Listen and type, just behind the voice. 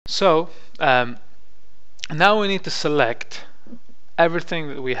So now we need to select everything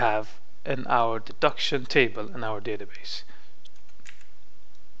that we have in our deduction table in our database.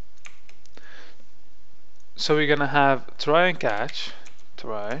 So we're gonna have try and catch,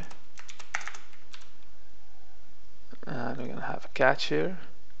 try, and we're gonna have a catch here,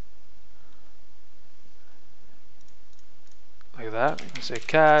 like that. We can say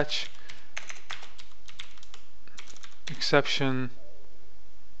catch exception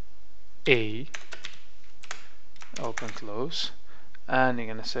A, open close, and you're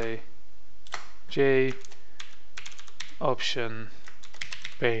gonna say J option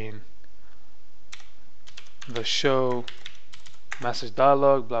pane the show message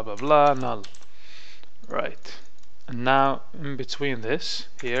dialog blah blah blah null. Right, and now in between this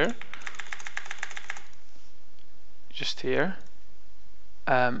here, just here,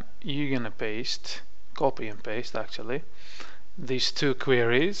 you're gonna paste, copy and paste actually, these two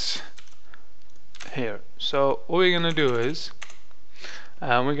queries here. So what we're gonna do is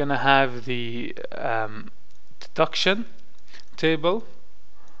we're gonna have the deduction table,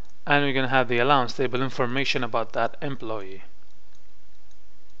 and we're gonna have the allowance table information about that employee.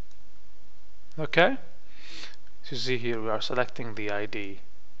 Okay, so you see here we are selecting the ID,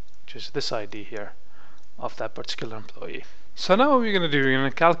 which is this ID here of that particular employee. So now what we're gonna do, we're gonna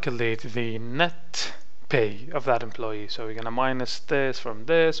calculate the net pay of that employee. So we're gonna minus this from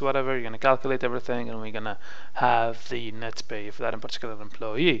this, whatever, you're gonna calculate everything, and we're gonna have the net pay for that particular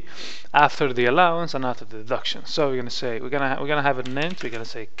employee after the allowance and after the deduction. So we're gonna say we're gonna have an int, we're gonna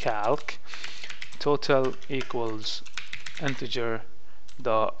say calc total equals integer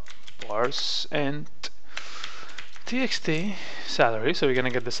dot parse int txt salary. So we're gonna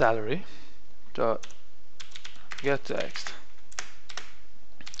get the salary dot get text.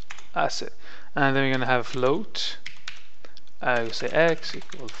 That's it. And then we're gonna have float. We'll say x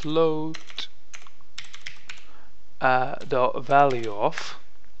equal float dot value of,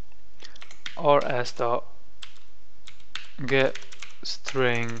 or as dot get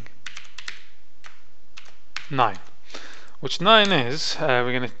string 9. Which 9 is,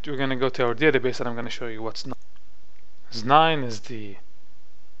 we're gonna go to our database and I'm gonna show you what's 9. 9 is the,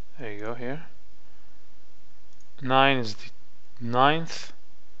 there you go here. 9 is the 9th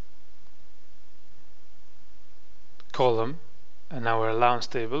column in our allowance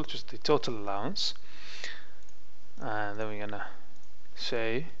table, just the total allowance. And then we're gonna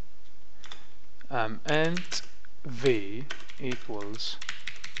say int v equals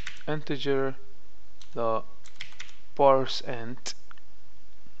integer the parse int,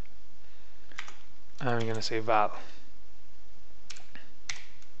 and we're gonna say val,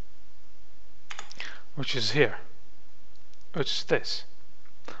 which is here, which is this,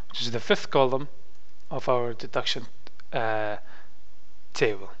 which is the 5th column of our deduction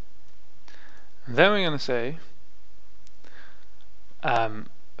table. And then we're gonna say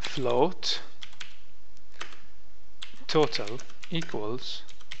float total equals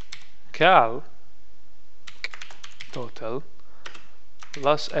cal total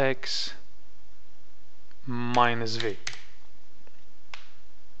plus x minus v,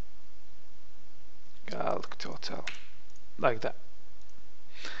 calc total, like that.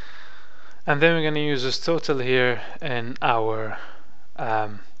 And then we're going to use this total here in our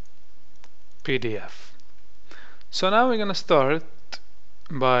PDF. So now we're going to start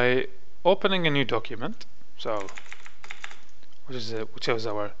by opening a new document, so which is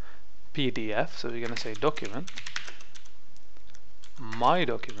our PDF. So we're going to say document, my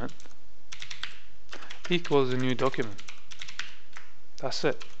document equals a new document. That's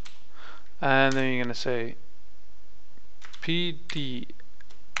it. And then you're going to say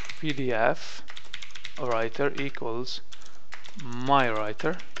PDF writer equals my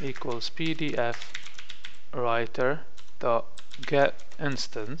writer equals PDF writer dot get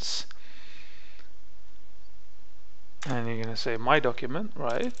instance, and you're gonna say my document,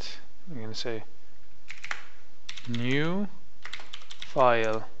 right? You're gonna say new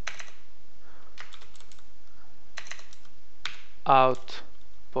file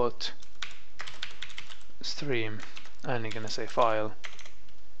output stream, and you're gonna say file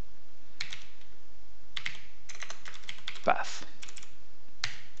path.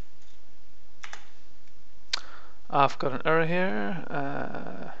 I've got an error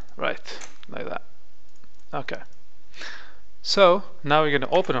here, right, like that. Okay, so now we're going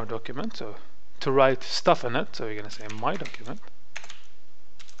to open our document, so to write stuff in it, so we're going to say my document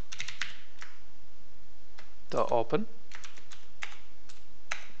dot open,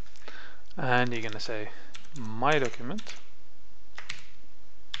 and you're going to say my document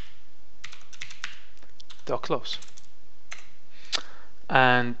dot close.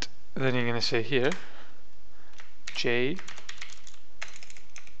 and then you're gonna say here J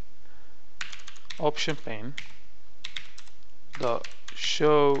option pane dot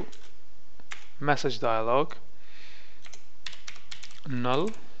show message dialog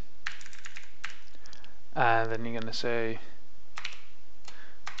null, and then you're gonna say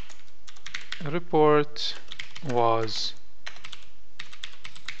report was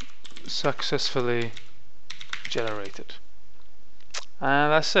successfully generated,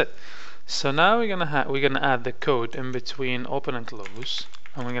 and that's it. So now we're gonna add the code in between open and close,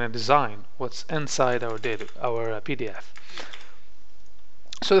 and we're gonna design what's inside our PDF.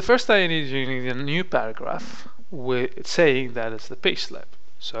 So the first thing you need a new paragraph with saying that it's the payslip.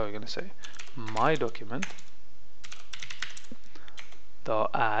 So you're gonna say my document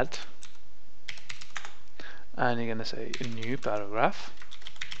dot add, and you're gonna say a new paragraph,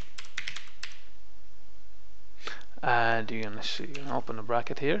 and you're gonna open a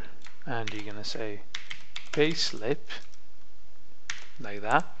bracket here, and you're gonna say payslip like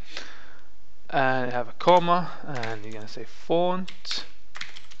that, and you have a comma, and you're gonna say font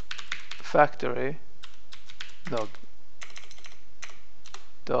factory dot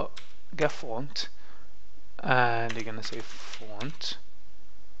get font, and you're gonna say font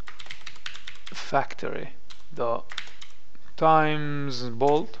factory dot times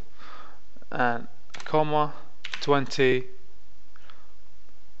bold and comma 20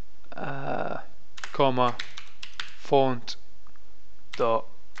 comma font dot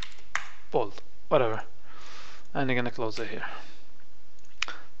bold, whatever, and you're gonna close it here.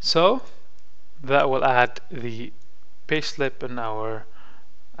 So that will add the payslip in our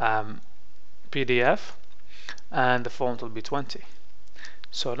PDF, and the font will be 20.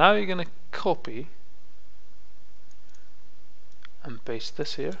 So now you're gonna copy and paste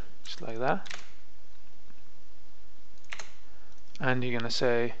this here, just like that, and you're gonna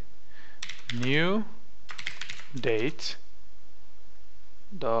say new date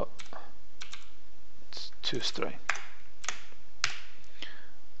dot toString.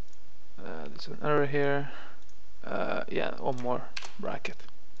 There's an error here. Yeah, one more bracket.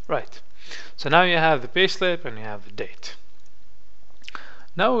 Right. So now you have the payslip and you have the date.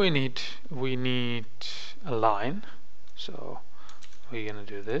 Now we need a line. So we're gonna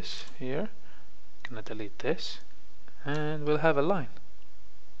do this here. Gonna delete this, and we'll have a line,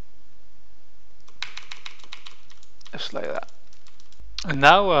 just like that. And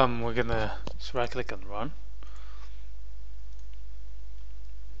now we're gonna just right click and run.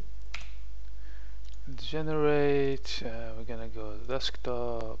 Generate, we're gonna go to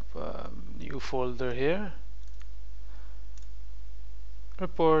desktop, new folder here,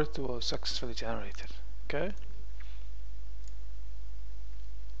 report was successfully generated. Okay,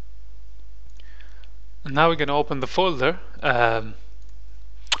 and now we're gonna open the folder, and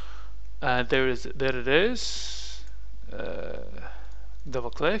there it is.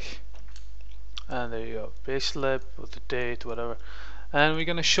 Double click, and there you go, payslip with the date, whatever. And we're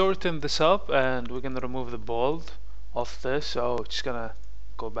gonna shorten this up, and we're gonna remove the bold of this. So it's just gonna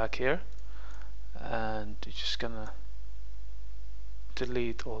go back here, and you're just gonna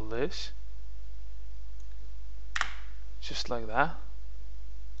delete all this, just like that.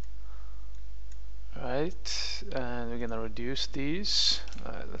 Right, and we're gonna reduce these.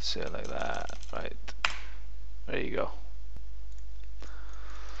 Let's say like that. Right, there you go.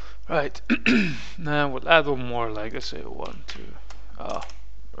 Right, now we'll add one more, like let's say 1, 2.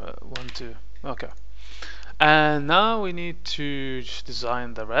 1, 2. Okay, and now we need to just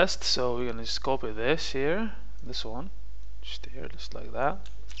design the rest. So we're gonna just copy this here, this one, just here, just like that.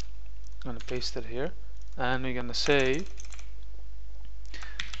 I'm gonna paste it here, and we're gonna say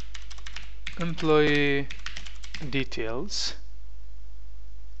employee details,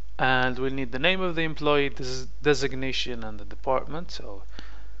 and we'll need the name of the employee, designation, and the department. So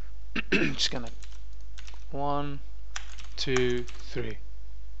just gonna 1, 2, 3.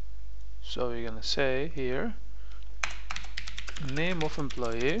 So we're gonna say here name of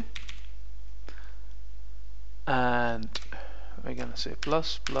employee, and we're gonna say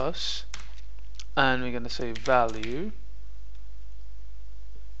plus plus, and we're gonna say value,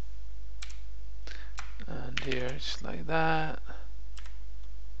 and here just like that.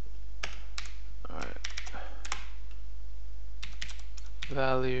 Alright,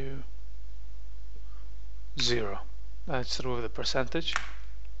 value 0. Let's remove the percentage.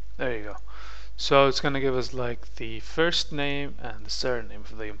 There you go. So it's gonna give us like the first name and the surname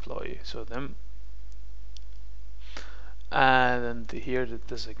for the employee. So them, and then here the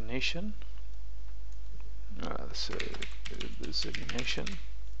designation. Let's say designation,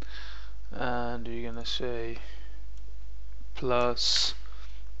 and you're gonna say plus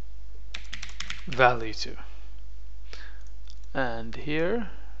value to. And here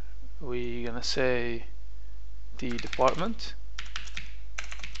we're gonna say the department,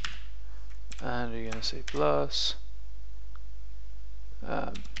 and we're gonna say plus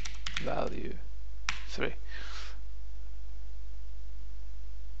value 3.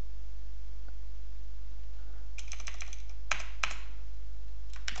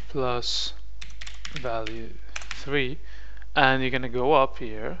 Plus value 3, and you're gonna go up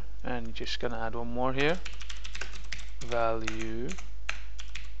here and you're just gonna add one more here, value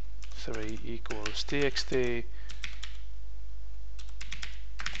 3 equals txt.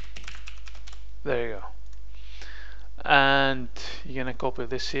 There you go. And you're gonna copy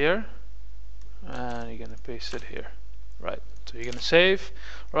this here and you're gonna paste it here. Right, so you're gonna save,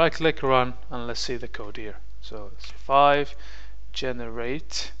 right click, run, and let's see the code here. So C5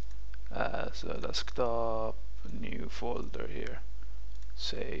 generate, so desktop, new folder here,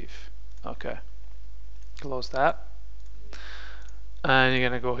 save. Okay, close that, and you're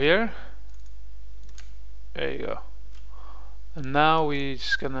gonna go here. There you go. And now we're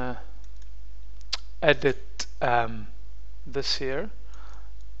just gonna edit this here,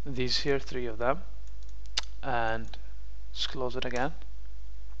 these here, 3 of them, and just close it again.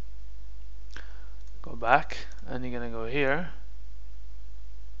 Go back, and you're gonna go here,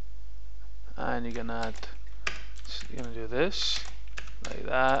 and you're gonna do this like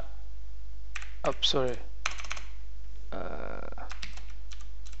that. Sorry. You're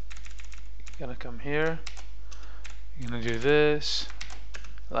gonna come here. You're gonna do this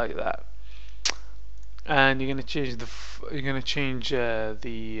like that, and you're gonna change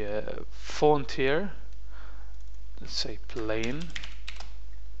the font here. Let's say plain.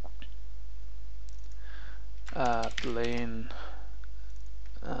 Plain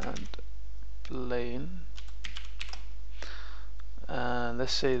and plain, and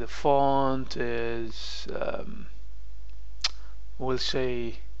let's say the font is we'll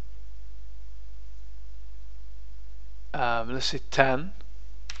say let's say 10,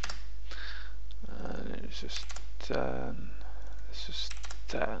 and it's just 10, it's just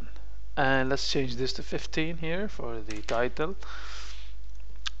 10, and let's change this to 15 here for the title,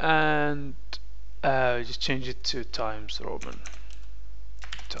 and just change it to Times Roman.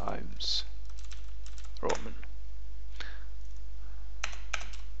 Times Roman.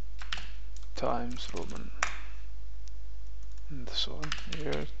 Times Roman. And this one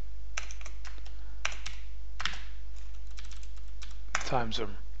here. Times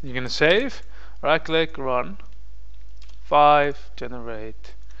Roman. You're gonna save, right click, run. 5,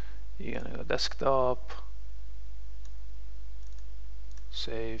 generate. You're gonna go desktop,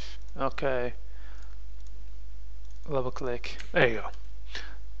 save. Okay. Double click. There you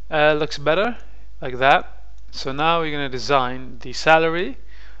go. Looks better like that. So now we're gonna design the salary.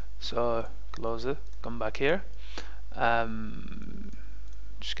 So close it, come back here.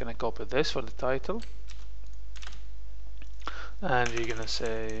 Just gonna copy this for the title, and we're gonna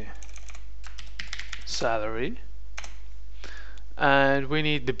say salary, and we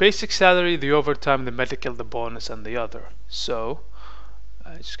need the basic salary, the overtime, the medical, the bonus, and the other. So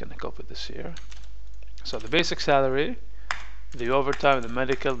I'm just gonna copy this here. So the basic salary, the overtime, the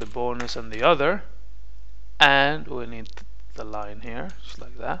medical, the bonus, and the other, and we need the line here, just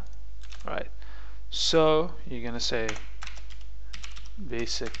like that. Right. So you're gonna say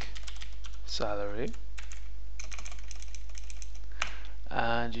basic salary,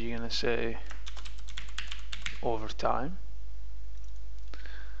 and you're gonna say overtime,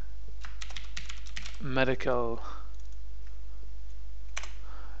 medical,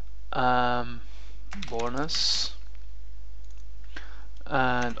 bonus,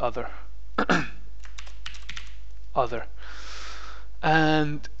 and other. Other.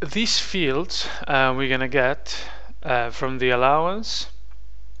 And these fields we're gonna get from the allowance.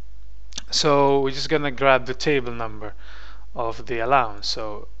 So we're just gonna grab the table number of the allowance.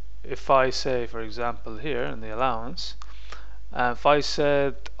 So if I say, for example, here in the allowance, if I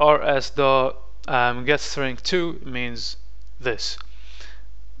said rs dot get string 2, means this,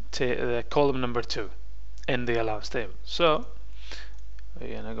 the column number 2 in the allowance table. So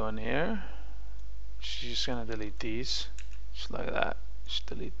we're gonna go in here, just gonna delete these, just like that. Just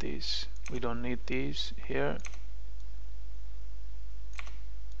delete these, we don't need these here.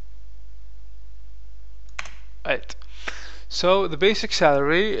 Right, so the basic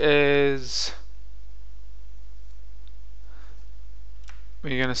salary is,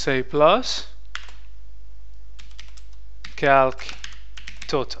 we're gonna say plus calc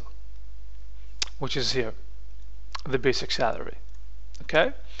total, which is here, the basic salary.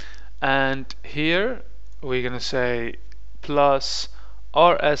 Okay, and here we're gonna say plus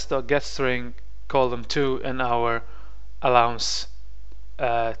rs.getString column 2 in our allowance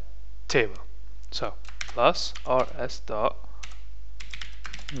table. So plus rs dot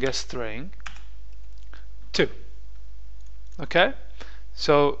getString 2. Okay,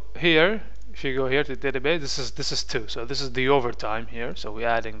 so here if you go here to database, this is 2, so this is the overtime here, so we're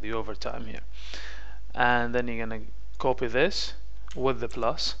adding the overtime here. And then you're gonna copy this with the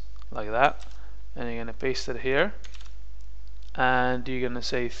plus like that, and you're gonna paste it here, and you're gonna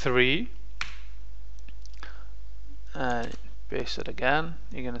say 3 and paste it again.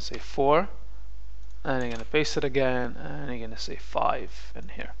 You're gonna say 4 and you're gonna paste it again, and you're gonna say 5 in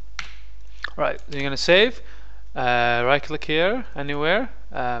here. Right, so you're gonna save, right click here anywhere,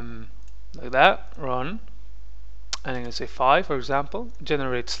 like that, run, and you're gonna say 5 for example,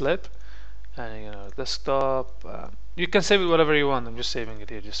 generate slip, and you're gonna desktop. You can save it whatever you want. I'm just saving it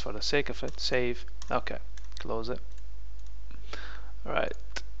here just for the sake of it. Save. Okay, close it. Alright,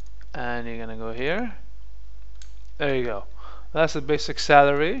 and you're gonna go here. There you go. That's the basic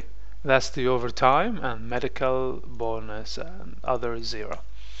salary, that's the overtime, and medical, bonus, and other 0.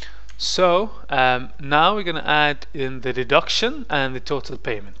 So now we're gonna add in the deduction and the total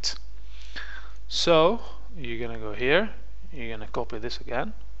payment. So you're gonna go here, you're gonna copy this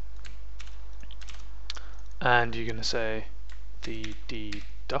again, and you're gonna say the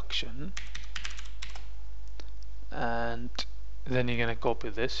deduction, and then you're gonna copy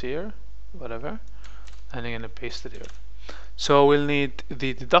this here, whatever, and you're gonna paste it here. So we'll need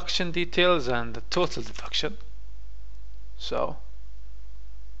the deduction details and the total deduction. So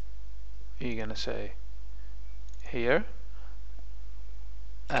you're gonna say here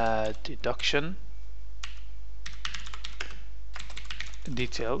deduction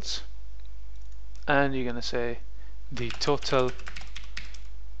details, and you're gonna say the total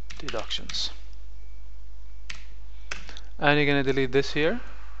deductions, and you're gonna delete this here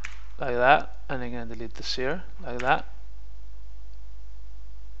like that, and you're gonna delete this here like that,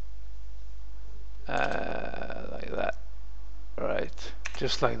 like that, right,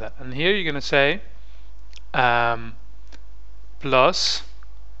 just like that. And here you're gonna say plus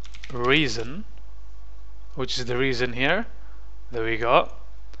reason, which is the reason here that we got,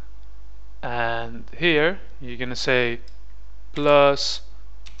 and here you're gonna say plus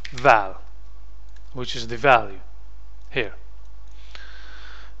val, which is the value here,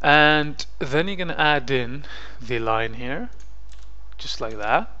 and then you're gonna add in the line here just like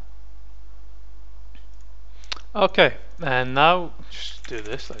that. Okay, and now just do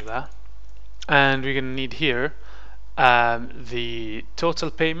this like that, and we're gonna need here the total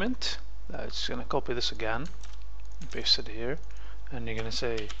payment. Just gonna copy this again, paste it here, and you're gonna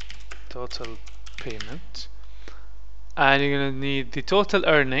say total payment, and you're gonna need the total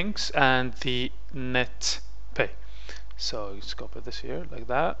earnings and the net pay. So just copy this here like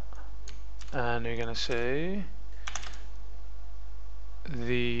that, and you're gonna say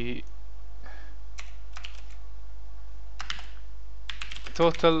the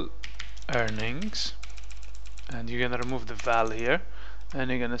total earnings, and you're gonna remove the val here, and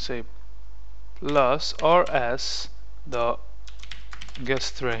you're gonna say plus rs dot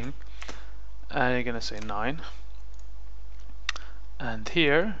getString, and you're gonna say 9, and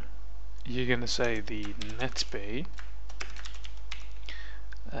here you're gonna say the net pay,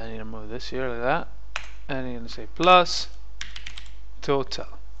 and you remove this here like that, and you're gonna say plus total,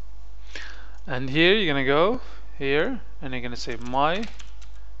 and here you're gonna go here, and you're gonna say my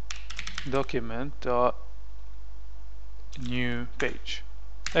document dot new page.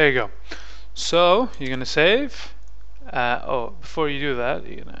 There you go. So you're gonna save. Oh, before you do that,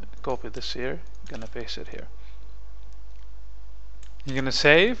 you're gonna copy this here, you're gonna paste it here. You're gonna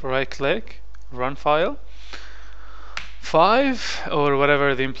save, right click, run file, 5 or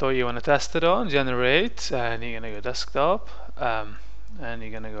whatever the employee you want to test it on, generate, and you're gonna go desktop, and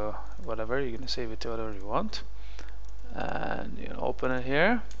you're gonna go whatever, you're gonna save it to whatever you want, and you open it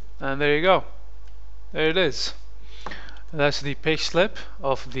here, and there you go. There it is. That's the pay slip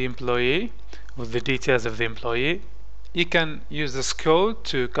of the employee with the details of the employee. You can use this code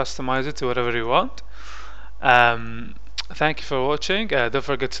to customize it to whatever you want. Thank you for watching. Don't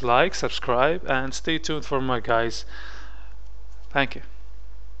forget to like, subscribe, and stay tuned for more, guys. Thank you.